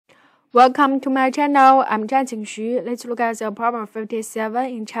Welcome to my channel. I'm Zhanqing Xu. Let's look at the problem 57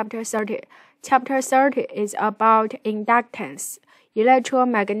 in chapter 30. Chapter 30 is about inductance,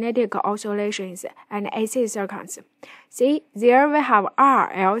 electromagnetic oscillations, and AC circuits. See, there we have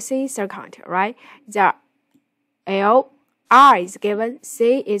RLC circuit, right? The R is given,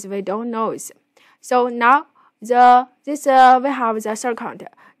 C is we don't know. So now we have the circuit.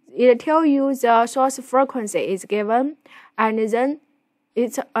 It tells you the source frequency is given, and then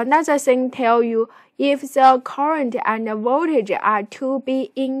it's another thing tell you if the current and the voltage are to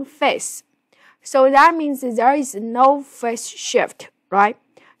be in phase. So that means there is no phase shift, right?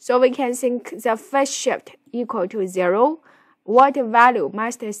 So we can think the phase shift equal to 0. What value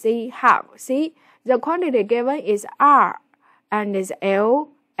must C have? See, the quantity given is R and is L,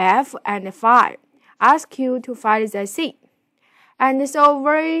 F, and phi. Ask you to find the C. And so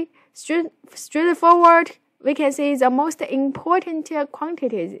very straightforward. We can see the most important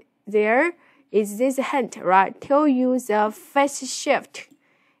quantity there is this hint, right? Tell you the phase shift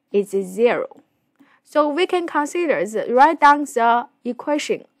is 0. So we can write down the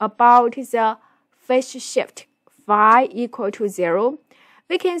equation about the phase shift, phi equal to 0.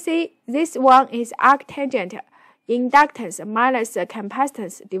 We can see this one is arctangent inductance minus the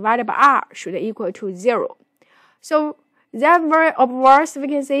capacitance divided by R should equal to 0. So that very obvious, we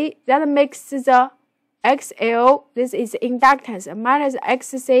can see that makes the XL, this is inductance, minus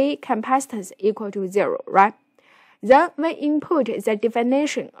XC, capacitance equal to 0, right? Then we input the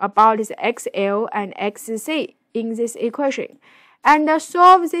definition about the XL and XC in this equation. And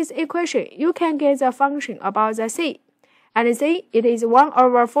solve this equation, you can get the function about the C. And C, it is 1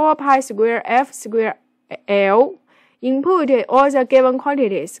 over 4 pi square F square L. Input all the given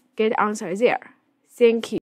quantities, get answer there. Thank you.